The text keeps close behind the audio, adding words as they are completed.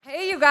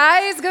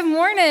guys. Good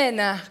morning.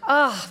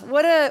 Oh,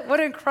 what an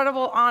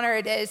incredible honor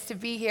it is to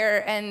be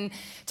here and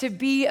to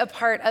be a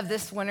part of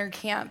this winter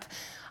camp.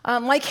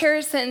 Like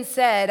Harrison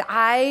said,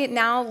 I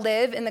now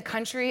live in the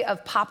country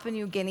of Papua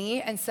New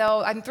Guinea, and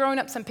so I'm throwing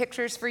up some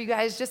pictures for you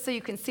guys just so you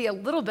can see a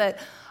little bit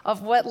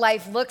of what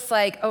life looks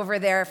like over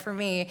there for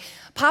me.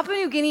 Papua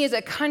New Guinea is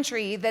a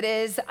country that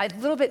is a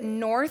little bit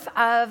north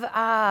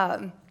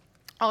of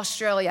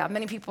Australia.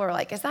 Many people are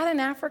like, is that in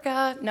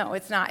Africa? No,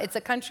 it's not. It's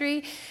a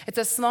country, it's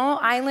a small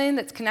island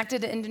that's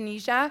connected to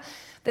Indonesia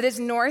that is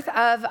north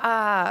of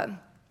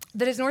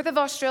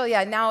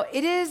Australia. Now,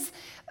 it is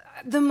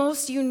the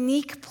most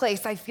unique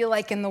place, I feel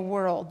like, in the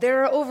world.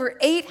 There are over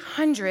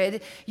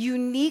 800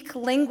 unique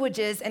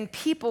languages and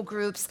people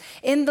groups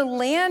in the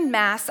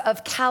landmass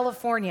of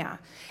California.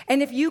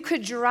 And if you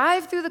could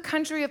drive through the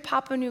country of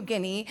Papua New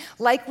Guinea,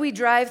 like we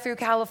drive through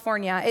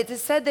California, it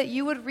is said that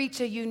you would reach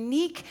a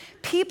unique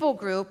people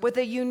group with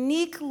a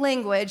unique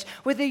language,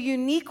 with a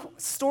unique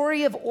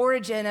story of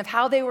origin of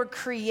how they were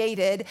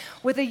created,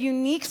 with a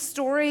unique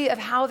story of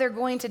how they're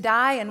going to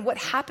die and what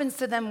happens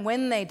to them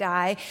when they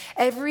die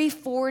every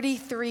 43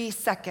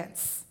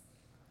 seconds.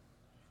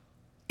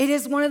 It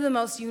is one of the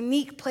most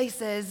unique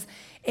places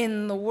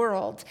in the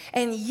world.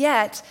 And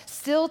yet,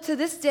 still to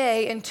this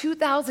day in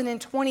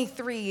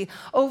 2023,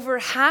 over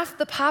half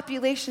the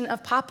population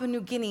of Papua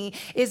New Guinea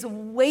is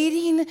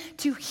waiting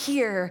to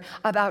hear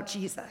about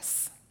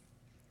Jesus.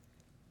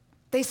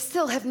 They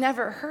still have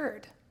never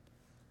heard.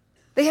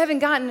 They haven't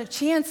gotten a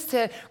chance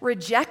to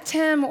reject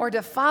him or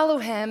to follow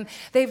him.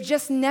 They've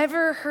just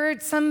never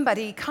heard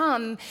somebody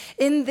come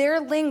in their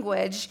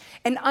language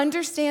and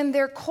understand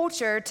their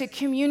culture to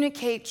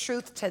communicate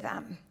truth to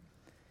them.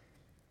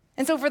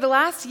 And so for the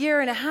last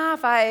year and a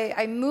half,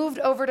 I moved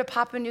over to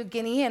Papua New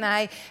Guinea, and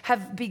I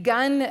have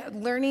begun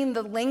learning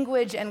the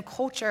language and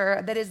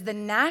culture that is the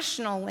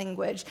national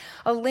language,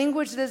 a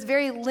language that is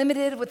very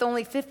limited with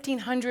only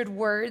 1,500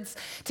 words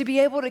to be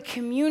able to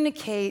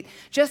communicate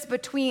just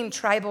between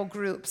tribal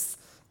groups.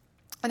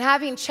 And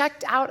having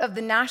checked out of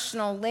the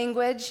national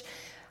language,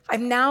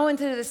 I'm now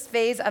into this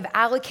phase of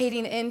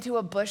allocating into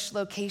a bush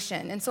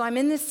location. And so I'm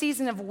in this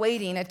season of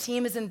waiting. A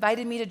team has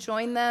invited me to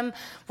join them.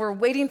 We're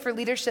waiting for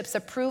leadership's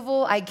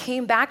approval. I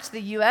came back to the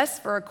U.S.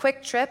 for a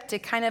quick trip to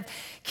kind of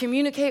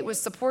communicate with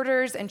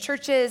supporters and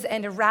churches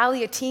and to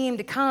rally a team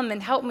to come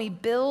and help me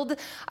build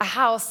a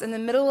house in the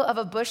middle of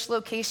a bush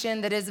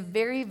location that is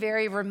very,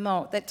 very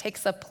remote, that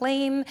takes a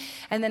plane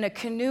and then a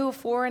canoe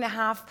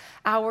 4.5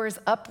 hours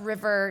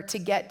upriver to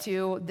get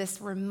to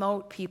this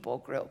remote people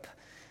group.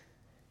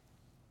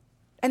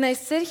 And I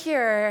sit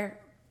here,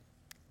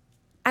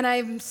 and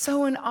I'm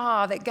so in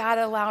awe that God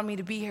allowed me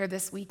to be here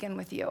this weekend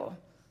with you.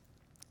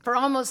 For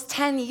almost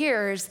 10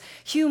 years,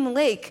 Hume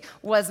Lake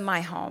was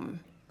my home.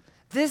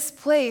 This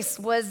place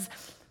was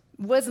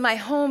my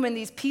home, and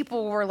these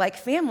people were like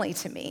family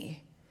to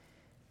me.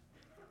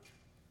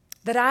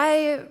 That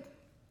I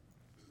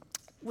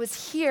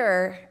was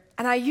here,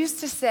 and I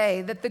used to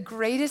say that the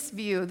greatest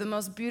view, the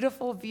most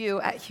beautiful view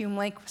at Hume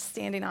Lake was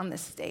standing on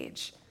this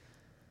stage,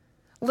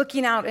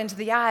 looking out into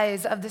the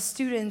eyes of the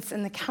students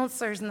and the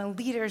counselors and the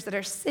leaders that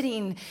are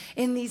sitting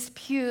in these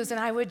pews. And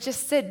I would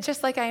just sit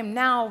just like I am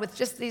now with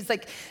just these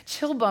like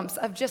chill bumps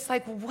of just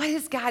like, what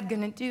is God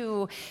gonna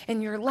do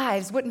in your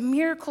lives? What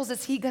miracles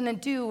is he gonna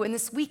do in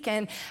this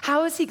weekend?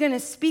 How is he gonna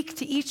speak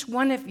to each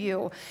one of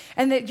you?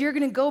 And that you're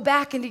gonna go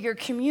back into your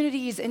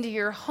communities, into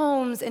your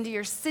homes, into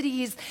your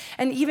cities,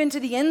 and even to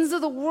the ends of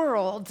the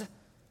world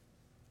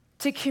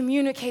to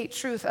communicate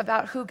truth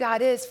about who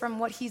God is from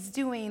what he's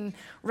doing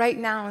right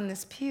now in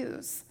this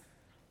pews.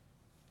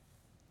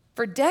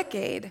 For a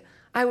decade,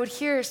 I would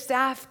hear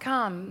staff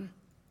come.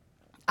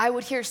 I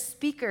would hear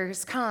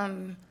speakers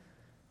come,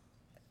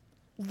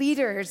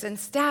 leaders and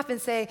staff,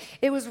 and say,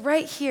 it was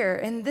right here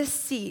in this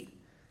seat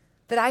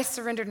that I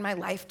surrendered my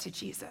life to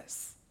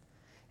Jesus.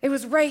 It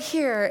was right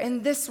here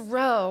in this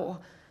row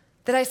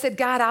that I said,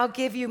 God, I'll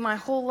give you my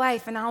whole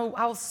life and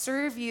I'll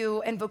serve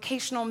you in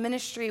vocational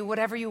ministry,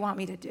 whatever you want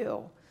me to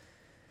do.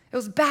 It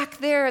was back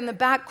there in the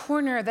back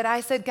corner that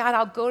I said, God,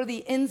 I'll go to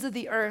the ends of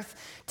the earth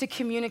to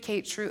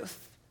communicate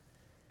truth.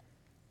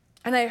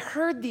 And I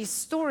heard these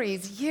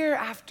stories year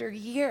after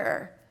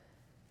year.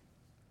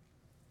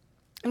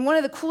 And one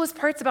of the coolest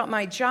parts about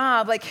my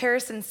job, like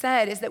Harrison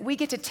said, is that we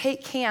get to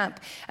take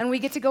camp and we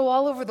get to go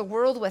all over the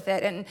world with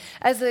it. And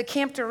as a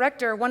camp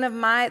director, one of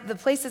the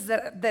places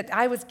that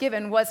I was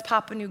given was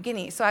Papua New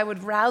Guinea. So I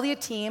would rally a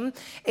team,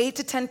 8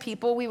 to 10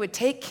 people. We would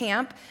take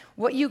camp,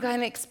 what you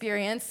kind of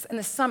experience in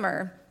the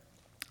summer,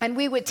 and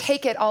we would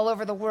take it all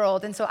over the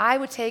world. And so I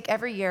would take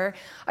every year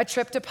a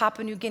trip to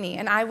Papua New Guinea,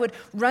 and I would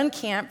run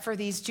camp for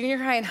these junior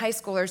high and high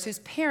schoolers whose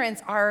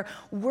parents are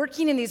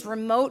working in these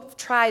remote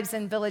tribes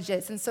and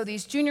villages. And so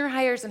these junior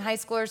highers and high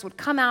schoolers would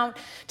come out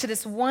to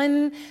this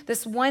one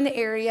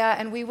area,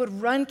 and we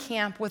would run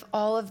camp with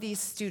all of these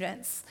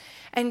students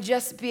and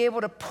just be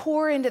able to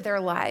pour into their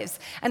lives.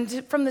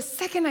 And from the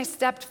second I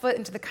stepped foot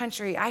into the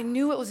country, I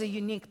knew it was a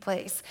unique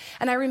place.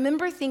 And I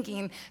remember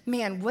thinking,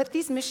 man, what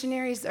these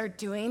missionaries are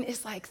doing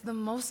is like the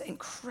most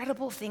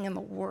incredible thing in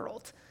the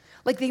world.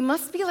 Like they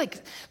must be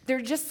like,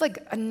 they're just like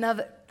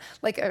another,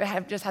 like I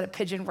have just had a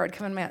pigeon word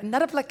come in my mouth,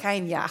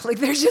 naraplakainya. Like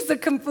they're just a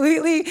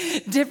completely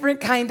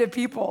different kind of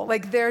people.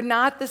 Like they're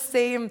not the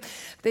same,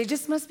 they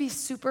just must be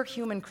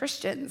superhuman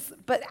Christians.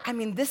 But I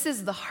mean, this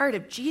is the heart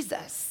of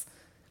Jesus.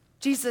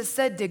 Jesus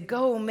said to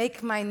go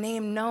make my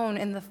name known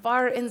in the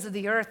far ends of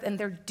the earth, and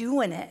they're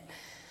doing it.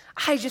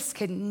 I just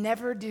could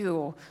never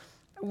do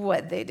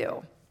what they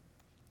do.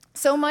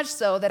 So much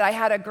so that I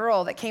had a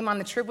girl that came on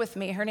the trip with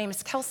me. Her name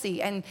is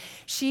Kelsey, and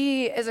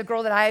she is a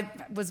girl that I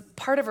was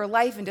part of her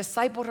life and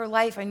discipled her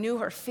life. I knew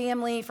her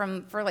family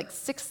for like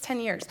 10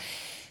 years.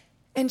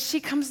 And she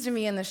comes to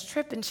me in this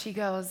trip and she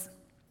goes,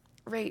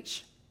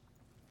 Rach,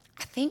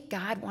 I think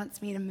God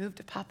wants me to move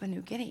to Papua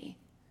New Guinea.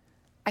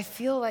 I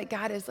feel like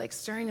God is like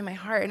stirring in my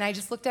heart. And I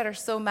just looked at her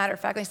so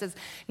matter-of-factly. He says,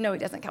 no, he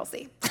doesn't,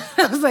 Kelsey.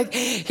 I was like,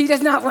 he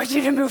does not want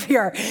you to move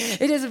here.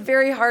 It is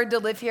very hard to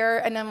live here.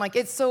 And I'm like,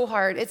 it's so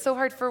hard. It's so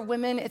hard for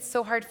women. It's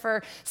so hard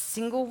for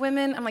single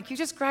women. I'm like, you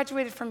just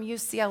graduated from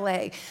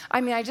UCLA.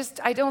 I mean,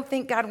 I don't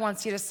think God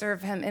wants you to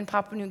serve him in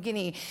Papua New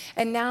Guinea.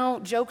 And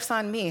now, joke's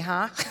on me,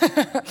 huh?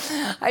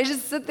 I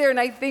just sit there and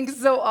I think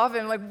so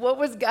often, like, what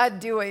was God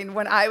doing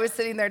when I was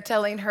sitting there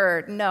telling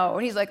her no?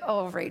 And he's like,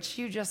 oh, Rach,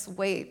 you just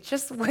wait.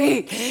 Just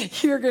wait.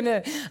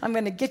 I'm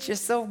gonna get you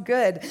so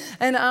good.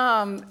 And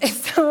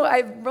so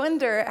I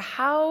wonder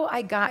how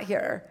I got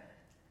here.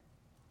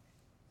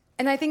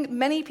 And I think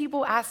many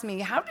people ask me,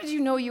 how did you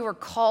know you were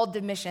called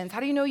to missions?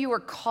 How do you know you were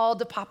called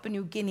to Papua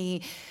New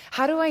Guinea?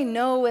 How do I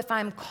know if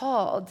I'm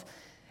called?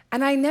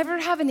 And I never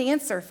have an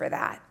answer for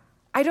that.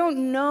 I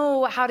don't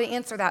know how to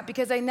answer that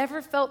because I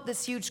never felt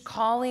this huge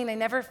calling. I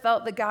never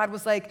felt that God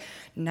was like,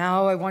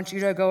 now I want you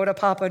to go to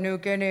Papua New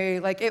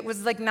Guinea. Like it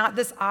was like not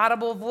this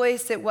audible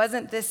voice. It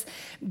wasn't this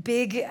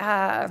big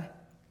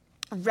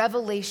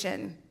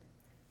revelation.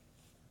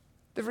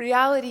 The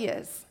reality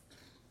is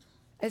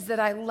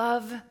that I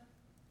love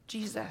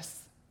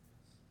Jesus.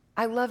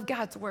 I love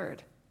God's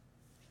word.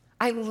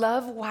 I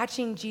love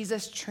watching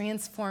Jesus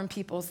transform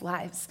people's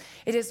lives.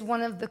 It is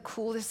one of the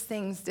coolest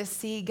things to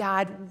see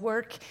God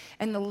work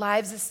in the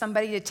lives of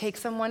somebody, to take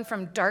someone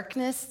from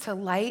darkness to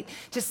light,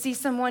 to see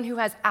someone who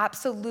has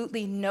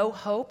absolutely no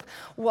hope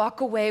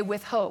walk away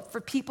with hope, for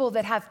people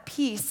that have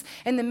peace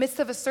in the midst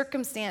of a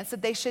circumstance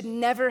that they should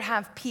never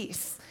have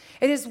peace.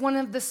 It is one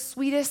of the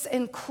sweetest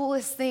and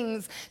coolest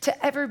things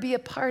to ever be a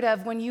part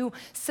of when you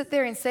sit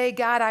there and say,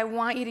 God, I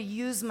want you to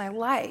use my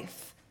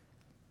life.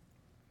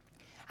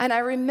 And I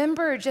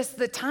remember just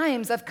the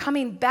times of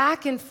coming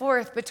back and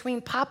forth between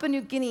Papua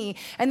New Guinea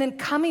and then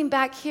coming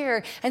back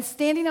here and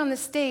standing on the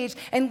stage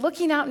and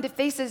looking out into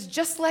faces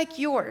just like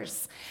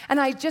yours. And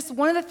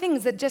one of the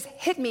things that just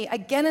hit me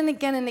again and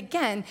again and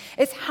again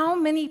is how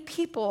many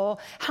people,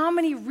 how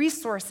many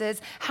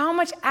resources, how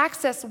much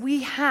access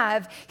we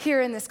have here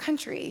in this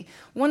country.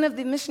 One of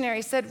the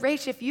missionaries said,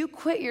 Rach, if you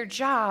quit your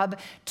job,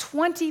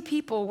 20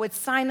 people would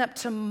sign up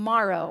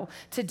tomorrow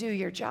to do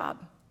your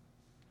job.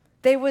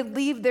 They would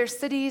leave their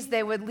cities,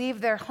 they would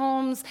leave their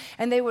homes,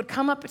 and they would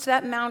come up to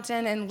that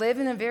mountain and live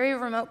in a very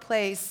remote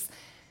place.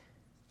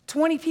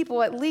 20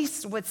 people at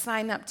least would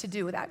sign up to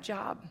do that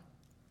job.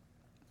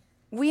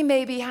 We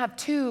maybe have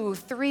 2,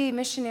 3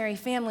 missionary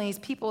families,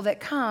 people that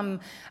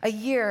come a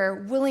year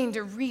willing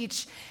to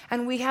reach,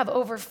 and we have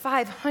over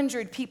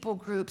 500 people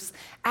groups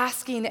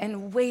asking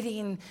and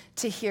waiting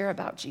to hear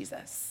about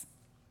Jesus.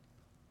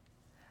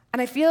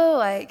 And I feel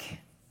like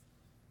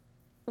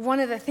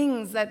one of the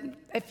things that,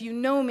 if you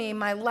know me,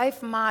 my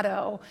life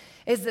motto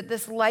is that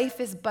this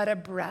life is but a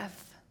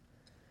breath.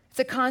 It's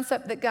a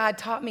concept that God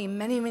taught me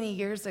many, many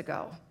years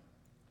ago.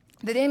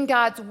 That in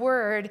God's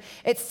word,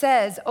 it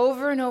says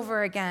over and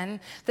over again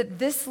that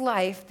this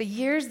life, the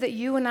years that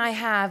you and I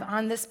have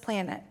on this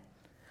planet,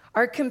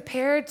 are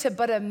compared to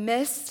but a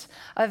mist,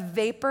 a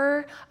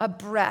vapor, a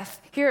breath.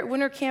 Here at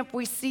Winter Camp,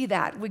 we see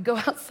that. We go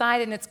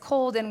outside and it's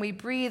cold and we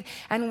breathe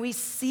and we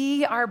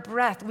see our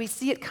breath. We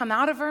see it come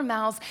out of our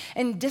mouths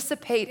and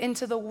dissipate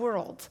into the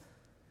world.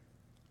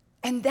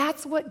 And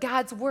that's what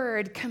God's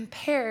word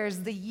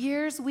compares the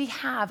years we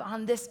have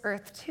on this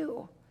earth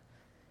to.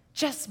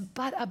 Just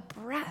but a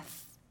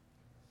breath.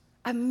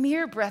 A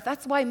mere breath.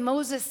 That's why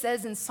Moses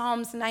says in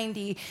Psalms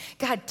 90,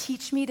 God,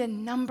 teach me to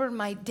number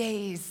my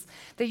days,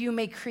 that you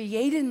may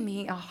create in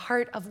me a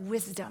heart of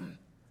wisdom.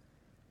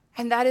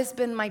 And that has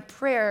been my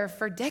prayer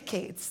for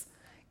decades.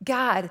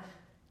 God,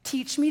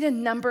 teach me to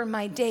number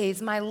my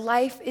days. My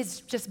life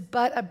is just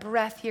but a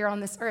breath here on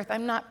this earth.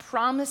 I'm not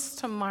promised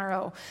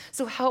tomorrow.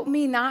 So help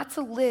me not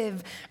to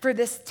live for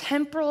this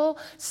temporal,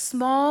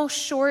 small,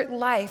 short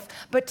life,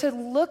 but to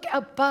look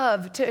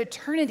above to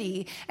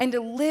eternity and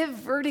to live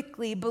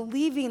vertically,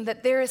 believing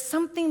that there is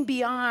something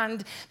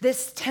beyond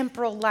this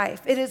temporal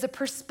life. It is a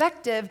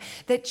perspective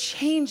that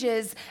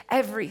changes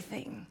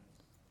everything.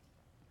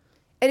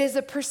 It is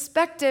a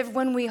perspective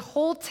when we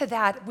hold to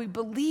that, we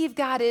believe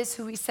God is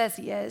who he says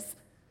he is.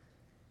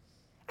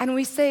 And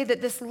we say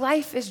that this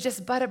life is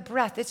just but a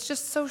breath. It's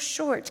just so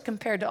short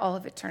compared to all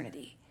of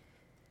eternity.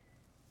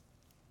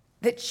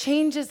 That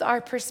changes our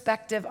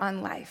perspective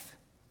on life.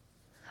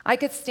 I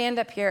could stand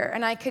up here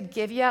and I could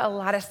give you a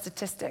lot of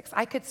statistics.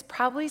 I could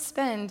probably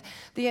spend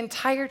the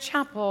entire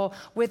chapel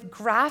with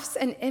graphs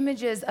and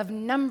images of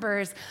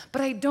numbers,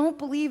 but I don't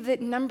believe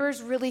that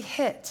numbers really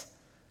hit.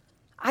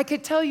 I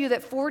could tell you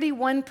that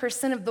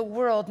 41% of the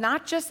world,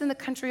 not just in the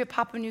country of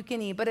Papua New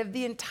Guinea, but of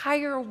the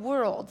entire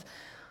world,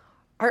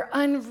 are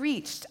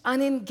unreached,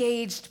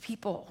 unengaged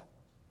people.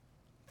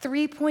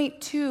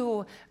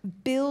 3.2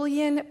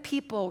 billion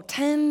people,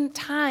 10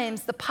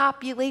 times the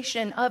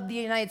population of the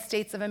United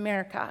States of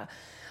America.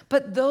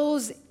 But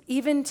those,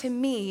 even to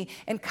me,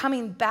 and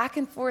coming back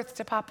and forth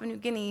to Papua New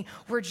Guinea,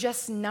 were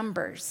just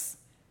numbers.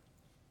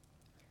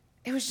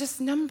 It was just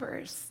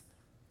numbers.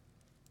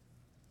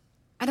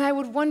 And I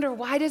would wonder,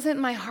 why doesn't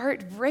my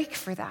heart break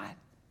for that?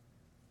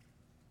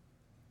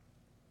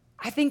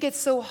 I think it's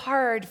so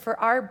hard for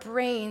our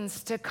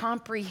brains to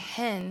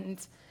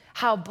comprehend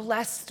how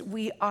blessed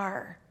we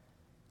are.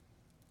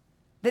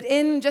 That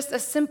in just a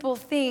simple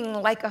thing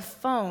like a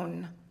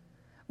phone,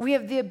 we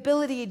have the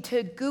ability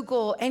to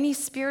Google any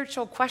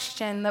spiritual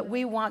question that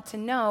we want to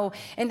know,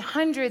 and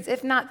hundreds,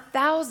 if not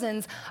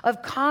thousands,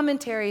 of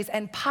commentaries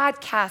and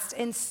podcasts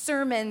and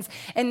sermons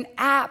and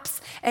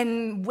apps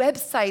and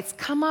websites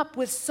come up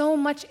with so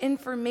much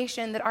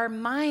information that our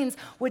minds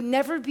would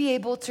never be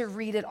able to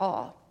read it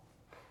all.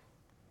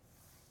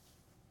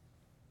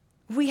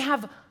 We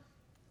have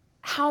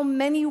how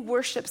many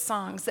worship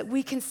songs that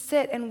we can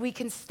sit and we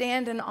can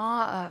stand in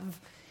awe of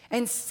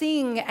and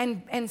sing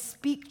and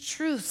speak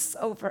truths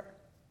over.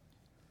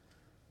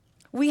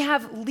 We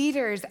have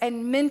leaders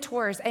and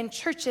mentors and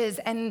churches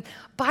and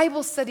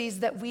Bible studies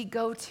that we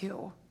go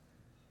to.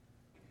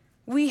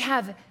 We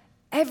have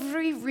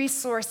every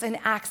resource and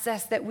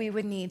access that we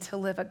would need to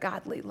live a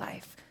godly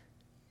life.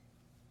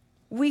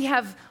 We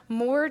have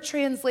more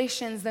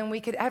translations than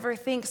we could ever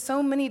think,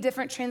 so many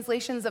different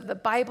translations of the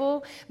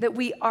Bible that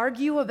we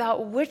argue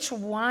about which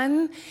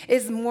one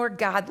is more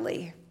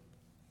godly.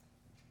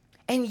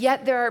 And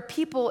yet there are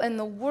people in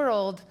the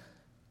world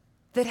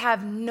that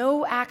have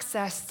no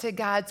access to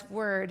God's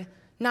word,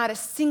 not a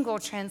single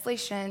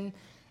translation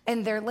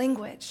in their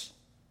language.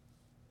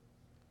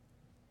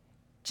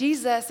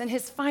 Jesus, in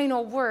his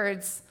final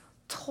words,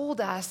 told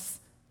us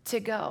to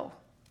go.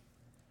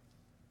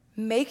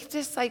 Make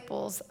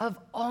disciples of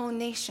all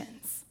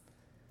nations.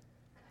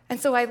 And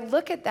so I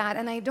look at that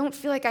and I don't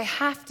feel like I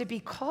have to be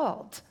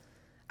called.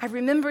 I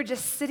remember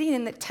just sitting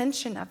in the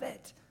tension of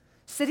it,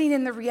 sitting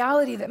in the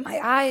reality that my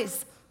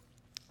eyes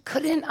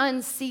couldn't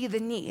unsee the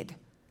need.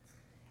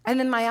 And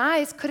then my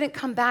eyes couldn't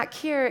come back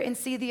here and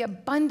see the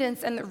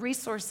abundance and the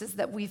resources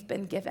that we've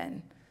been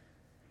given.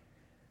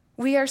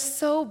 We are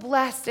so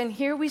blessed, and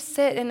here we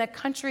sit in a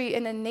country,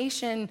 in a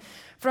nation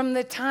from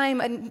the time,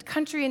 a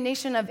country and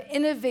nation of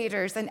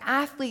innovators and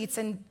athletes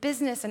and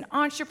business and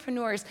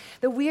entrepreneurs,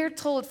 that we are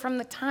told from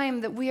the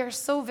time that we are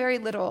so very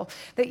little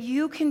that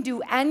you can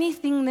do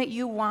anything that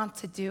you want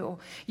to do.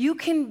 You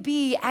can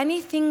be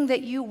anything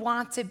that you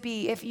want to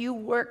be if you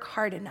work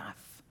hard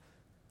enough.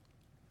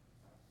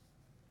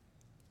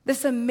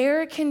 This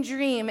American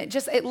dream,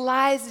 it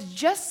lies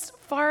just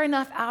far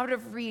enough out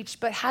of reach,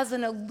 but has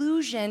an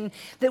illusion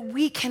that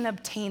we can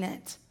obtain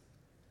it.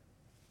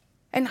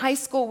 In high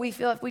school, we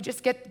feel if we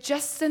just get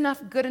just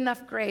enough good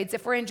enough grades,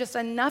 if we're in just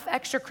enough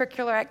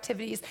extracurricular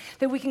activities,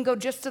 that we can go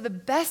just to the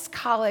best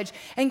college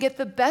and get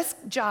the best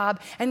job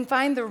and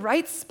find the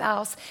right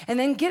spouse and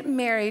then get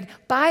married,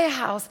 buy a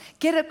house,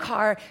 get a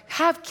car,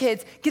 have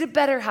kids, get a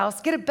better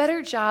house, get a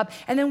better job,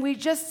 and then we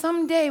just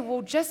someday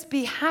will just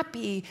be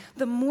happy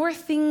the more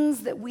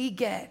things that we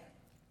get.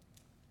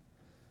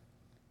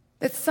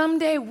 That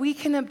someday we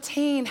can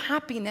obtain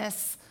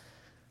happiness,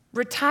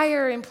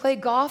 retire and play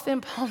golf in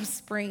Palm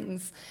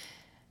Springs.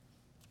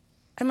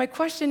 And my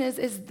question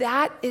is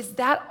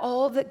that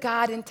all that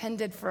God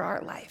intended for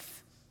our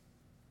life?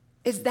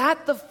 Is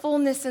that the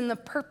fullness and the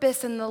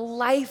purpose and the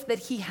life that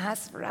he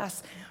has for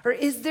us? Or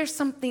is there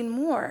something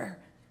more?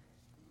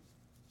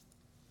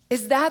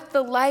 Is that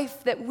the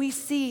life that we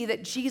see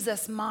that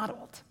Jesus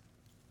modeled?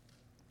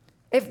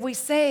 If we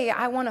say,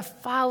 I want to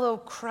follow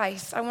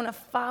Christ, I want to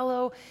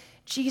follow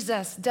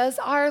Jesus, does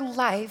our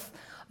life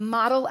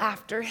model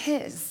after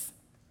his?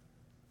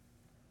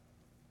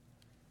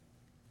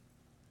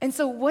 And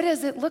so what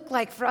does it look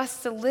like for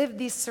us to live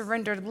these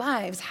surrendered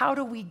lives? How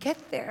do we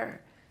get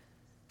there?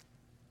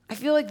 I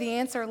feel like the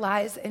answer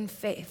lies in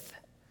faith.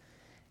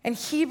 In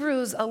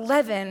Hebrews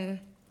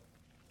 11,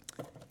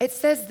 it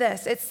says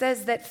this. It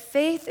says that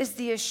faith is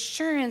the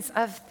assurance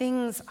of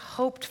things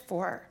hoped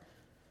for,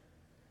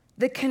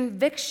 the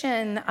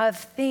conviction of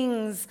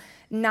things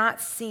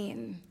not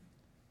seen.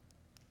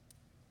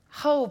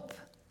 Hope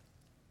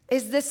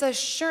is this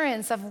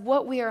assurance of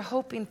what we are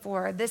hoping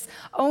for, this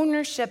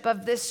ownership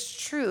of this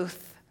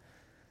truth.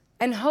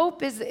 And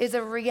hope is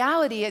a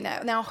reality.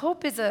 Now,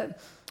 hope is a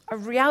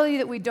reality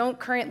that we don't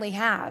currently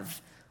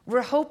have.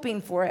 We're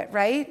hoping for it,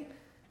 right?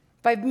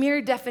 By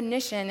mere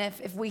definition,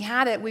 if we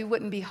had it, we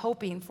wouldn't be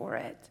hoping for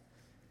it.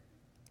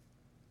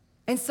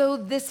 And so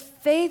this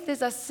faith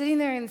is us sitting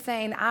there and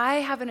saying, I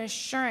have an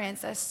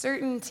assurance, a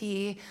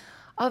certainty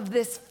of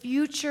this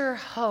future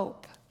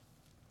hope.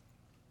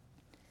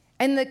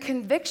 And the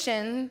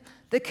conviction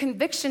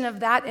of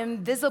that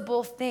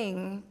invisible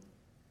thing,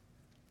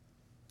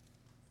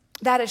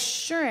 that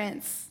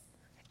assurance,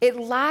 it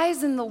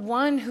lies in the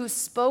one who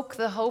spoke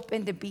the hope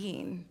into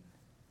being.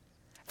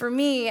 For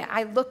me,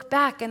 I look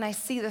back and I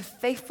see the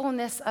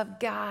faithfulness of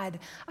God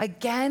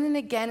again and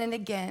again and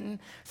again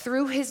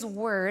through his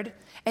word,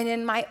 and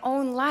in my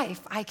own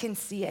life, I can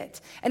see it.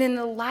 And in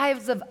the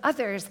lives of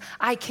others,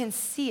 I can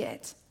see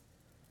it.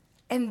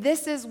 And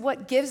this is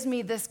what gives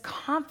me this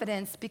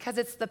confidence, because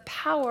it's the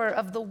power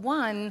of the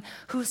one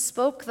who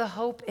spoke the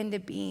hope into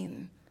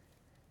being.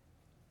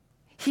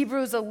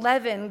 Hebrews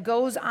 11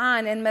 goes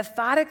on and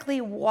methodically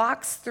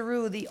walks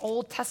through the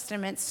Old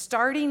Testament,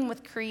 starting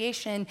with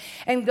creation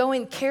and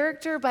going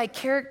character by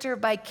character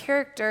by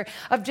character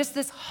of just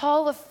this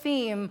hall of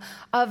fame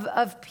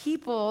of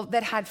people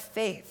that had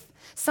faith.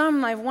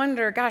 Some, I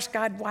wonder, gosh,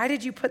 God, why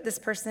did you put this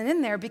person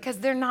in there? Because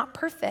they're not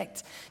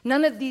perfect.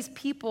 None of these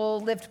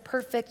people lived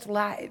perfect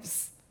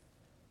lives.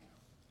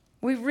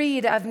 We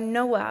read of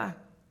Noah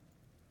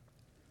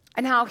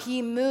and how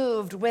he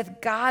moved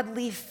with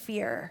godly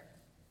fear,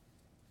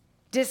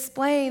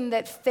 displaying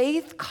that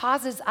faith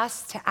causes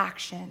us to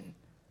action.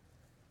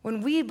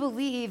 When we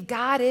believe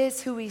God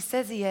is who he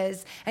says he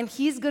is, and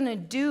he's going to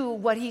do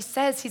what he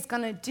says he's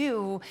going to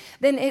do,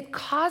 then it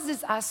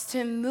causes us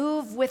to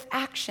move with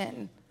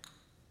action.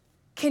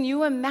 Can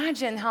you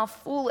imagine how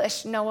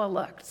foolish Noah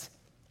looked?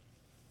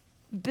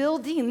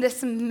 Building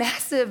this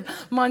massive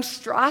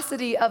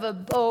monstrosity of a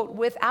boat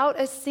without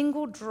a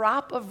single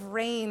drop of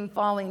rain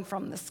falling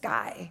from the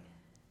sky.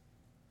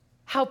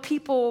 How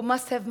people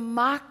must have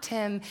mocked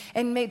him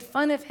and made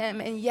fun of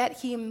him, and yet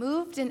he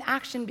moved in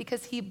action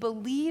because he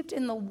believed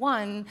in the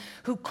one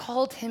who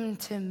called him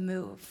to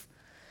move.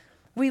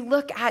 We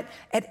look at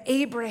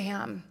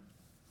Abraham.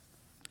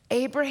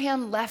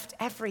 Abraham left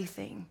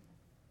everything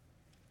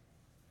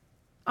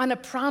on a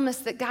promise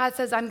that God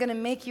says, I'm going to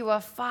make you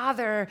a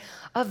father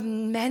of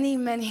many,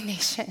 many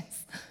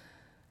nations.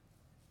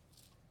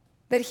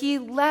 That he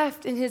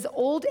left in his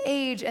old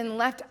age and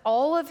left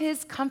all of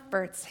his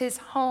comforts, his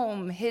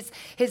home, his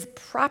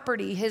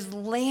property, his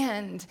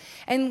land,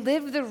 and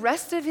lived the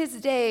rest of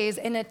his days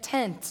in a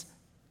tent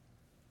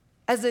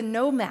as a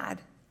nomad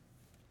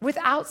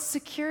without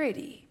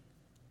security,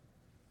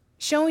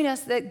 showing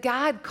us that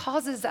God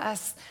causes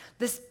us,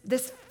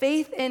 this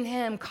faith in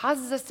him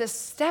causes us to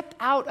step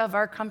out of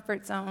our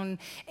comfort zone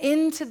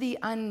into the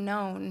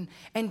unknown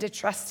and to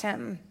trust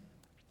him.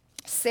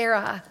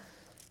 Sarah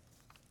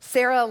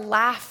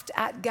laughed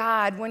at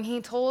God when he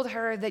told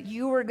her that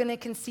you were going to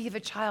conceive a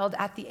child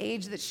at the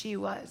age that she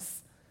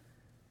was,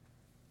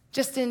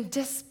 just in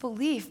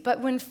disbelief.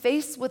 But when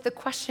faced with the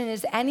question,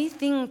 is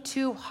anything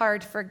too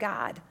hard for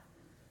God?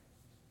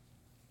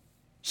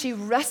 She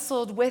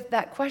wrestled with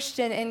that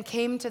question and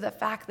came to the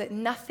fact that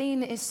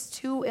nothing is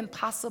too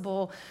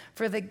impossible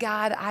for the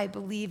God I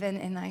believe in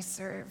and I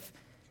serve.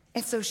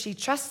 And so she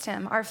trusts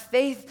him. Our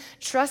faith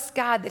trusts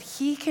God that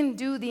he can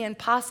do the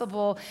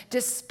impossible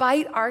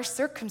despite our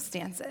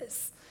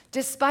circumstances,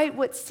 despite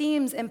what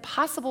seems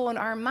impossible in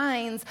our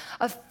minds.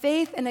 A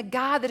faith in a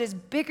God that is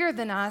bigger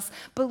than us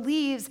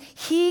believes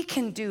he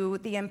can do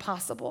the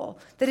impossible,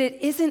 that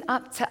it isn't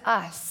up to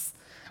us.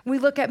 We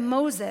look at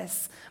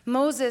Moses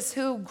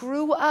who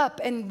grew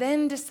up and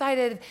then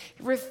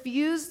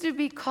refused to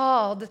be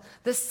called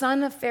the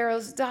son of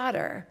Pharaoh's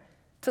daughter,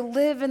 to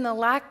live in the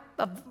life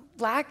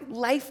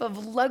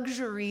of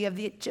luxury of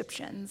the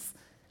Egyptians,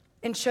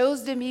 and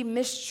chose to be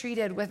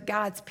mistreated with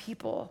God's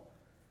people,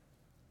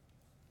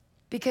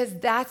 because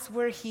that's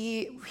where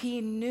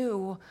he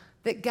knew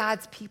that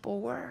God's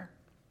people were.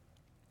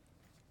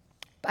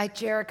 By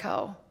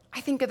Jericho. I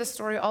think of the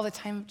story all the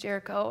time of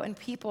Jericho and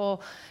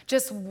people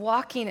just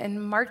walking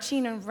and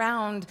marching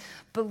around,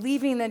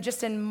 believing that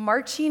just in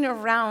marching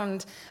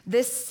around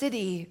this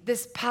city,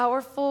 this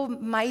powerful,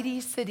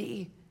 mighty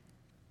city,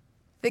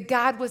 that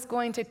God was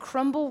going to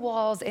crumble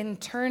walls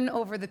and turn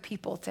over the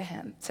people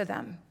to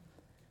them.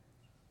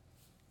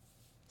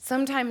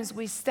 Sometimes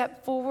we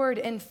step forward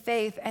in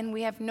faith and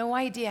we have no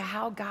idea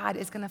how God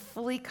is going to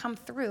fully come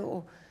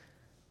through.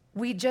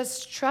 We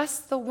just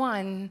trust the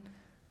one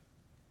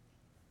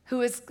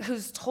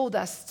who's told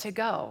us to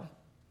go.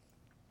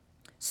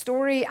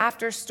 Story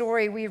after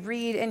story we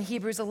read in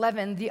Hebrews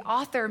 11, the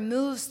author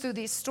moves through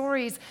these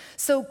stories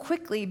so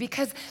quickly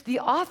because the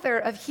author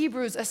of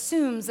Hebrews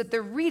assumes that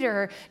the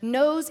reader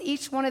knows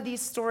each one of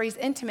these stories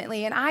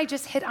intimately, and I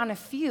just hit on a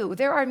few.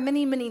 There are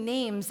many, many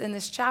names in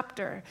this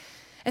chapter.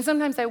 And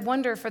sometimes I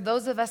wonder, for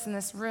those of us in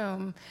this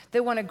room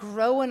that want to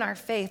grow in our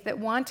faith, that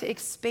want to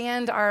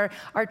expand our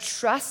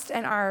trust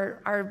and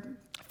our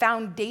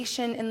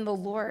foundation in the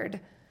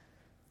Lord,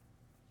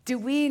 do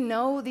we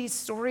know these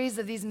stories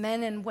of these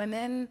men and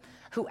women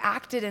who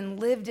acted and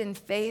lived in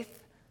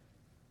faith?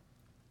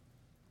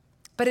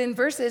 But in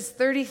verses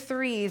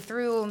 33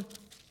 through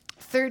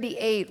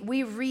 38,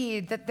 we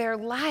read that their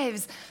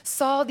lives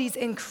saw these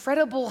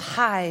incredible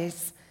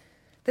highs,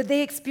 that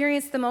they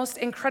experienced the most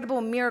incredible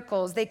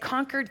miracles. They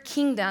conquered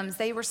kingdoms.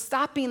 They were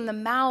stopping the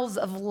mouths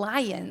of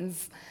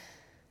lions.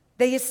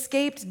 They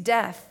escaped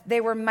death.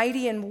 They were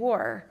mighty in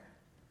war.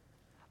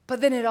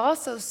 But then it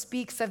also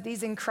speaks of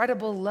these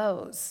incredible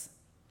lows,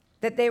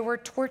 that they were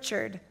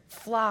tortured,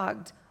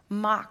 flogged,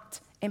 mocked,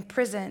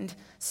 imprisoned,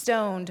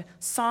 stoned,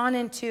 sawn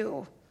in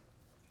two.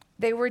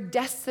 They were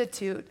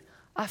destitute,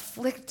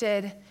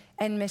 afflicted,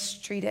 and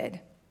mistreated.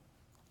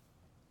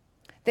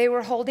 They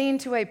were holding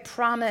to a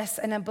promise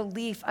and a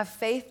belief, a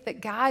faith that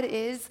God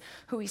is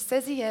who he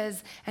says he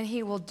is, and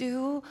he will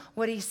do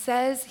what he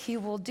says he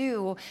will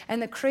do.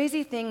 And the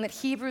crazy thing that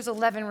Hebrews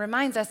 11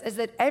 reminds us is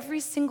that every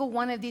single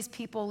one of these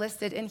people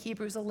listed in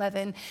Hebrews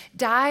 11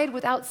 died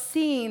without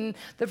seeing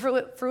the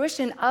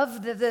fruition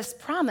of this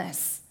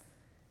promise.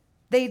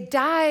 They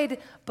died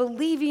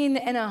believing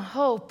in a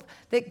hope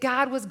that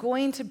God was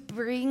going to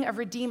bring a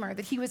redeemer,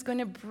 that he was going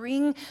to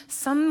bring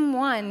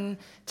someone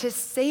to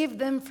save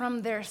them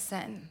from their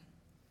sin.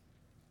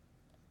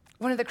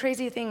 One of the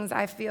crazy things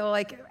I feel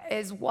like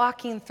is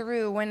walking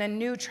through when a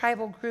new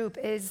tribal group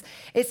is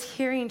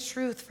hearing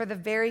truth for the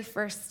very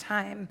first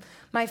time.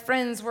 My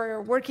friends were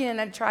working in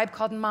a tribe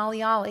called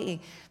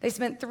Malayali. They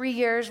spent 3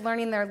 years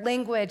learning their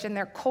language and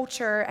their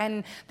culture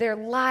and their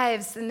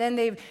lives, and then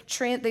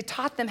they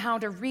taught them how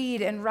to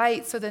read and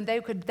write so that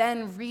they could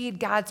then read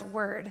God's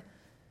word.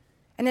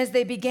 And as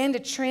they began to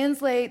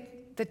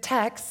translate the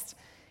text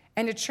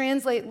and to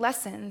translate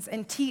lessons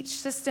and teach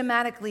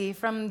systematically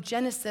from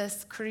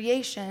Genesis,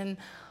 creation,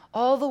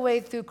 all the way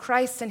through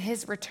Christ and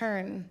his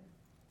return,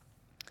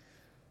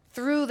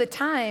 through the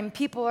time,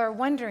 people are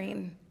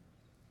wondering,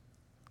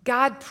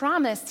 God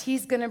promised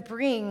he's going to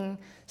bring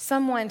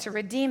someone to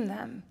redeem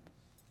them.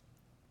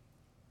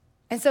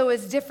 And so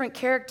as different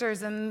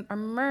characters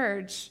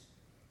emerge,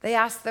 they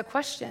ask the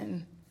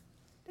question,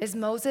 is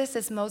Moses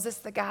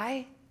the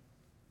guy?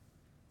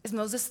 Is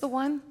Moses the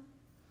one?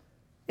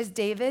 Is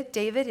David,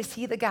 is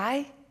he the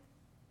guy?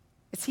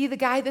 Is he the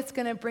guy that's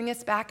going to bring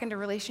us back into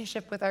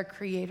relationship with our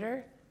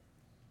Creator?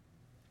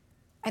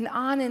 And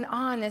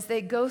on as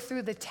they go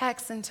through the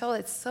text until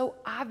it's so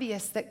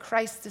obvious that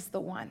Christ is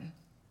the one.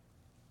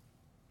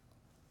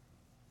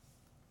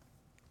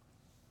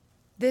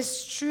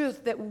 This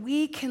truth that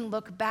we can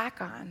look back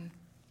on.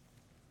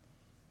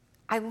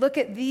 I look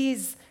at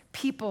these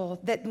people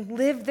that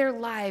live their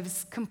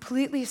lives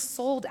completely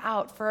sold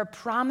out for a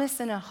promise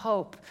and a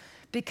hope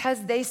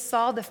because they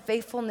saw the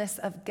faithfulness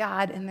of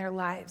God in their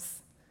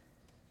lives.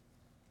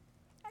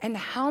 And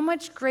how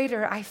much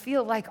greater I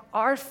feel like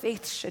our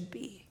faith should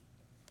be.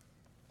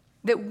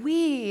 That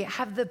we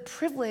have the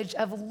privilege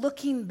of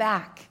looking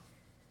back.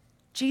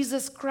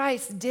 Jesus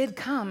Christ did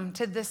come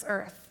to this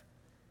earth.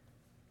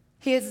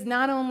 He is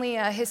not only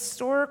a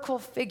historical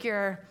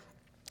figure,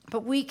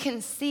 but we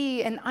can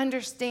see and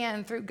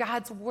understand through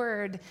God's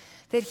word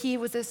that he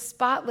was a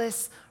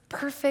spotless,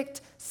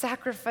 perfect,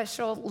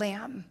 sacrificial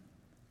lamb.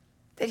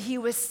 That he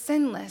was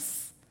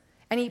sinless,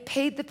 and he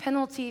paid the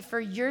penalty for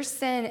your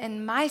sin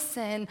and my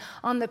sin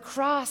on the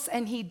cross,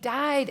 and he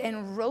died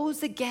and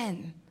rose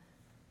again,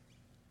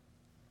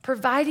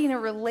 providing a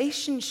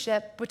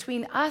relationship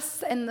between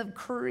us and the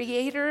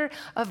Creator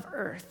of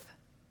earth.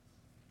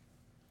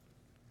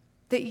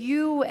 That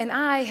you and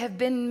I have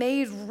been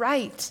made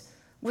right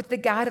with the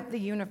God of the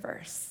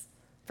universe,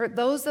 for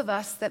those of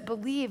us that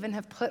believe and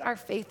have put our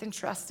faith and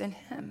trust in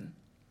him.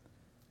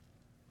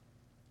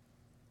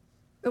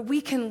 That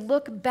we can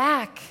look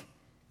back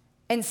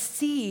and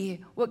see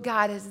what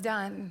God has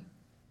done.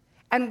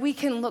 And we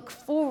can look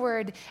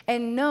forward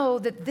and know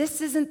that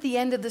this isn't the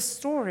end of the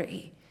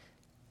story,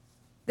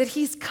 that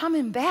he's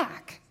coming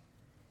back.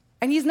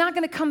 And he's not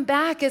going to come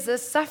back as a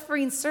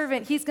suffering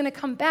servant. He's going to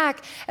come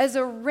back as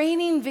a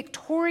reigning,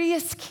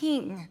 victorious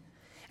king.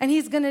 And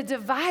he's going to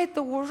divide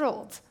the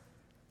world.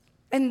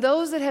 And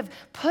those that have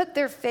put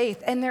their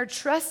faith and their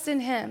trust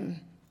in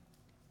him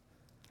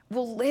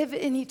will live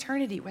in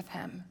eternity with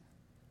him.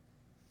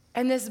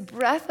 And this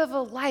breath of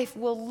a life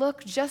will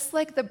look just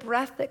like the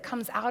breath that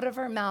comes out of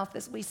our mouth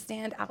as we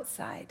stand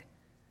outside.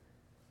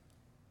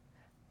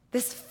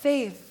 This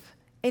faith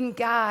in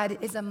God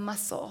is a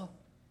muscle.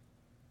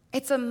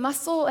 It's a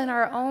muscle in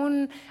our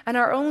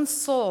own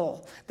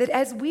soul that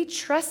as we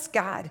trust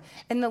God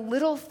in the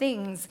little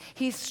things,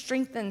 he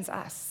strengthens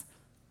us.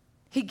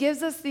 He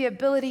gives us the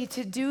ability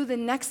to do the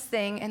next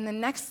thing and the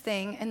next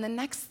thing and the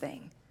next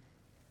thing.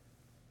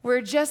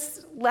 We're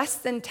just less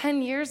than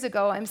 10 years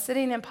ago, I'm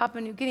sitting in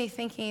Papua New Guinea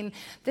thinking,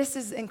 this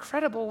is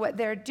incredible what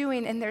they're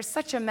doing, and there's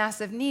such a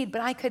massive need, but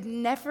I could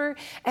never,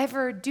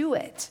 ever do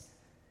it.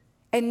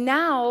 And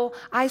now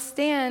I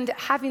stand,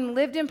 having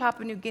lived in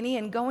Papua New Guinea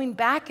and going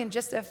back in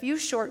just a few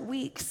short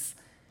weeks,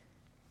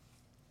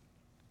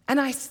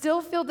 and I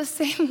still feel the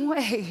same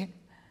way.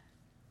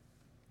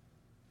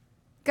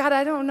 God,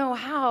 I don't know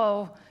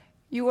how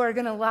you are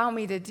going to allow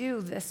me to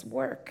do this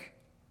work.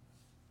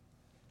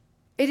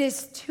 It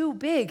is too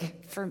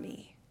big for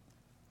me.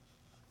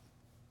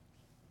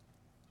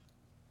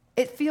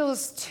 It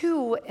feels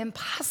too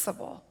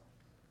impossible.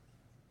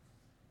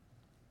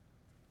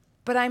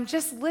 But I'm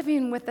just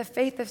living with the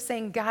faith of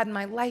saying, God,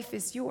 my life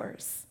is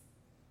yours.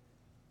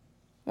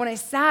 When I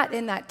sat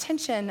in that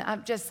tension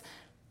of just,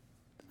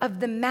 of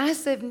the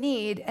massive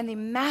need and the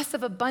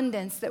massive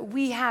abundance that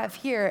we have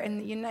here in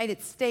the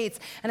United States.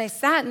 And I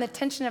sat in the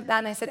tension of that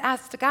and I said,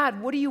 ask to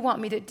God, what do you want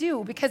me to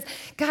do? Because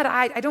God,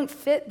 I don't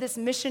fit this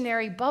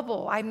missionary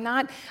bubble. I'm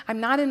not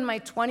in my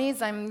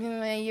 20s, I'm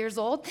years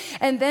old.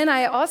 And then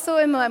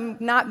I'm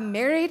not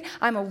married.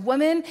 I'm a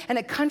woman in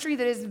a country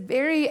that is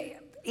very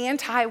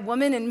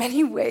anti-woman in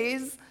many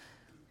ways,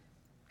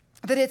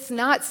 that it's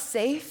not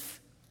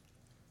safe.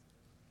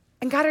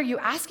 And God, are you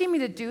asking me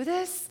to do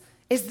this?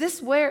 Is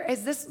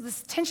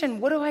this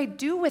tension? What do I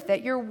do with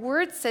it? Your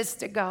word says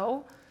to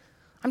go.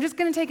 I'm just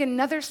going to take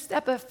another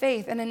step of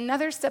faith and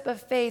another step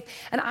of faith,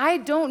 and I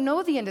don't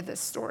know the end of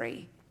this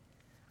story.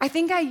 I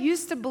think I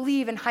used to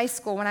believe in high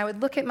school when I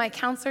would look at my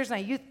counselors,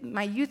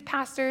 my youth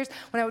pastors,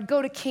 when I would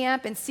go to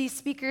camp and see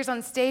speakers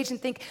on stage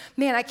and think,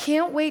 man, I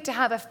can't wait to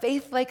have a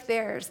faith like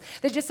theirs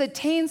that just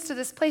attains to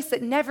this place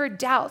that never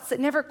doubts,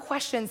 that never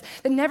questions,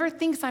 that never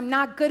thinks I'm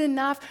not good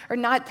enough or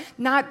not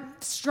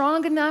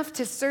strong enough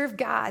to serve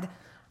God.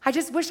 I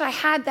just wish I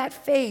had that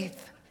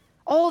faith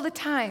all the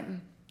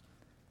time.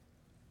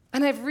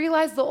 And I've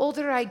realized the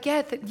older I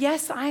get that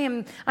yes,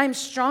 I'm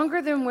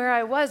stronger than where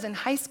I was in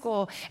high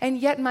school, and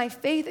yet my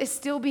faith is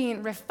still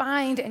being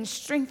refined and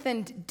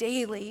strengthened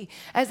daily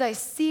as I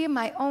see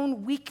my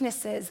own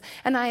weaknesses,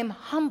 and I am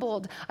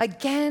humbled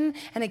again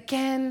and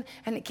again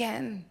and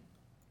again.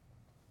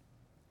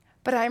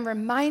 But I'm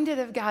reminded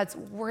of God's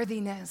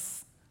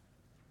worthiness.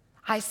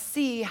 I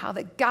see how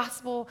the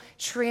gospel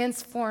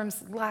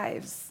transforms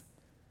lives.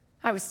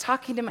 I was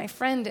talking to my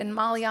friend in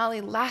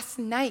Malayali last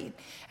night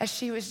as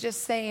she was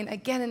just saying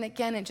again and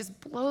again, it just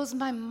blows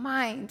my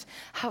mind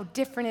how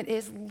different it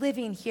is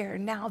living here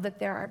now that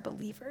there are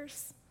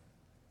believers.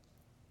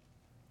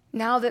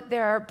 Now that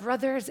there are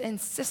brothers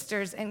and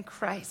sisters in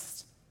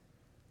Christ.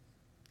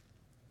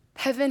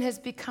 Heaven has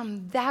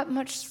become that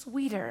much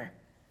sweeter.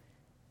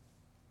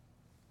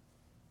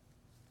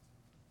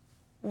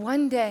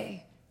 One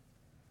day,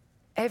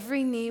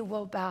 every knee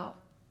will bow.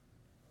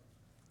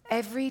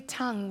 Every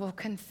tongue will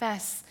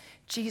confess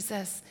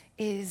Jesus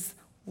is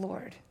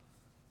Lord.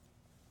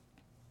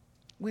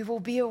 We will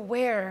be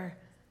aware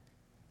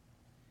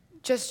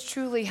just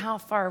truly how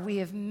far we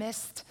have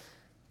missed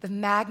the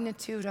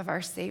magnitude of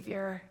our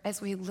Savior as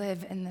we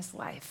live in this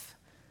life.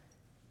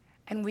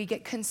 And we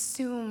get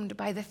consumed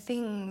by the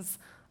things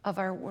of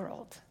our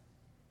world.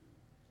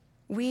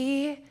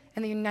 We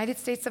in the United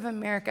States of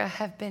America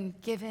have been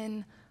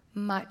given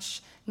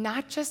much,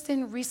 not just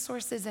in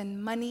resources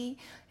and money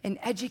and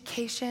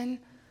education,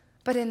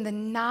 but in the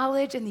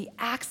knowledge and the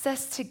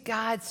access to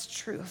God's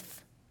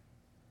truth.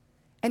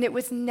 And it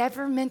was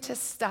never meant to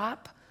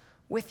stop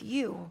with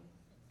you.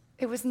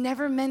 It was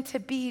never meant to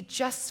be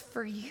just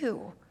for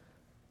you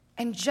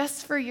and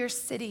just for your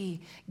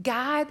city.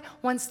 God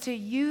wants to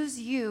use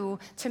you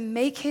to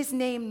make his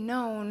name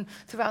known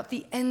throughout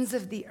the ends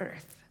of the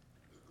earth.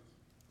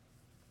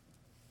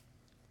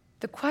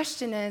 The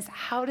question is,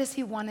 how does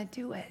he want to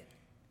do it?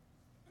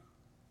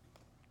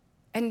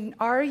 And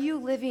are you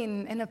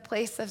living in a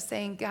place of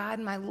saying, God,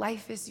 my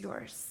life is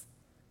yours?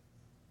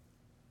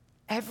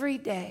 Every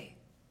day,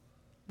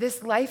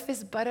 this life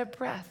is but a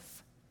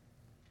breath.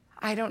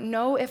 I don't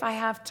know if I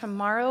have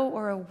tomorrow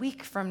or a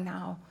week from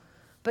now,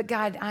 but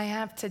God, I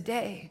have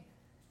today.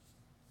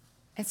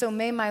 And so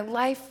may my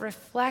life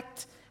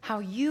reflect how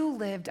you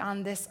lived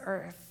on this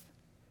earth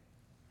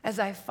as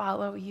I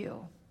follow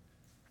you.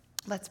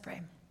 Let's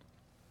pray.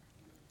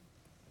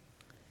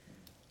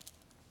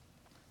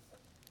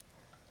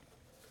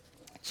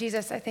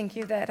 Jesus, I thank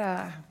you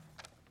that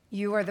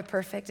you are the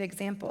perfect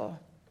example.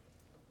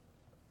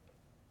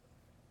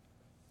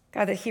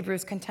 God, that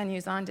Hebrews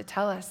continues on to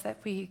tell us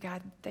that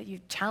God, that you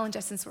challenge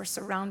us since we're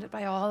surrounded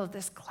by all of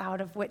this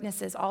cloud of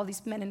witnesses, all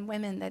these men and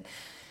women that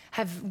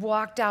have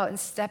walked out and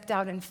stepped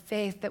out in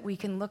faith, that we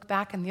can look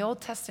back in the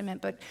Old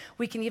Testament, but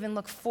we can even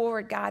look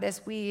forward, God,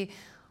 as we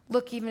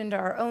look even into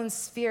our own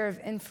sphere of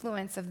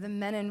influence of the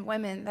men and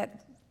women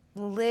that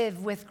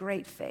live with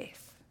great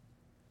faith.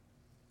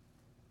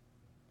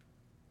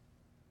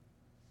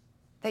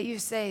 That you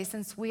say,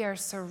 since we are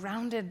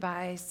surrounded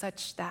by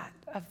such that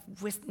of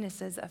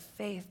witnesses of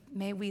faith,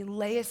 may we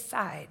lay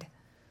aside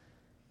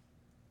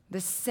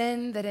the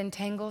sin that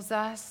entangles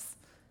us,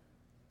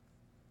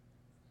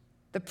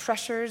 the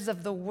pressures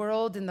of the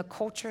world and the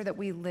culture that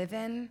we live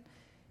in,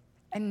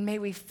 and may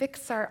we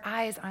fix our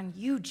eyes on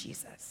you,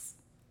 Jesus,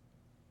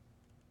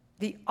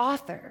 the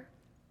author,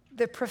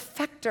 the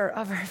perfecter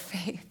of our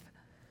faith,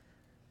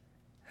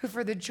 who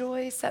for the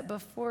joy set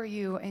before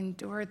you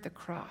endured the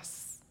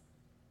cross.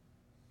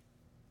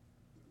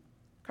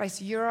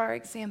 Christ, you're our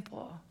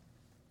example.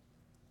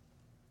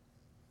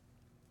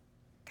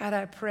 God,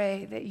 I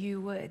pray that you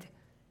would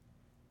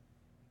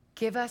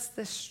give us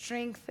the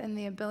strength and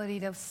the ability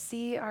to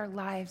see our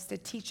lives, to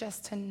teach us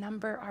to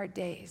number our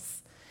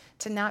days,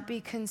 to not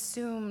be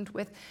consumed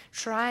with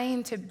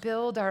trying to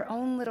build our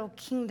own little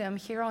kingdom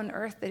here on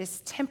earth that is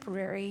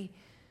temporary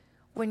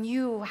when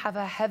you have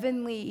a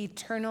heavenly,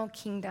 eternal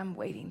kingdom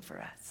waiting for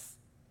us.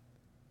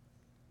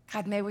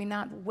 God, may we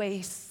not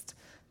waste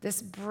this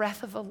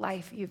breath of a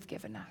life you've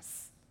given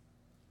us.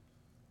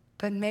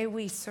 but may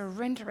we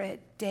surrender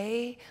it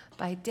day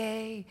by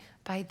day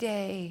by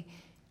day.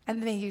 And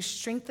may you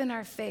strengthen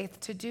our faith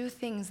to do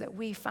things that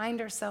we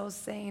find ourselves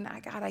saying,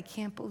 God, I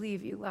can't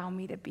believe you allow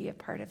me to be a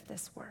part of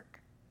this work.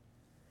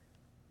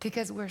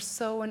 Because we're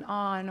so in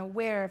awe and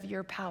aware of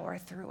your power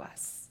through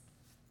us.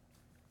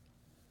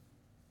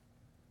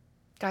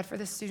 God, for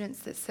the students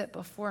that sit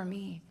before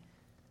me,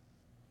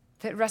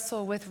 that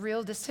wrestle with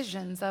real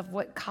decisions of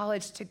what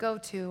college to go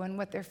to and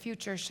what their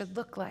future should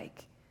look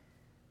like,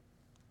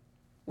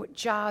 what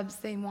jobs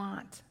they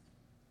want,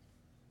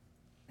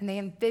 and they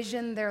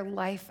envision their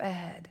life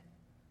ahead.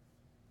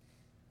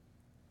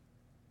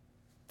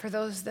 For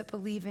those that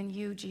believe in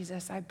you,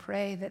 Jesus, I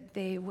pray that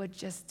they would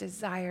just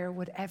desire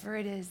whatever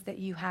it is that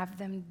you have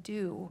them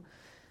do.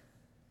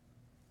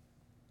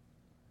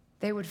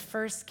 They would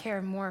first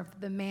care more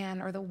of the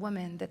man or the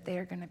woman that they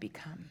are going to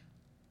become.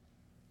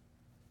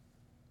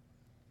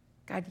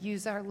 God,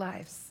 use our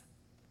lives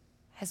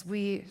as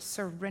we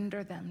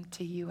surrender them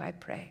to you, I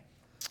pray.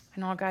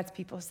 And all God's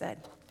people said,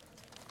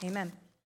 amen.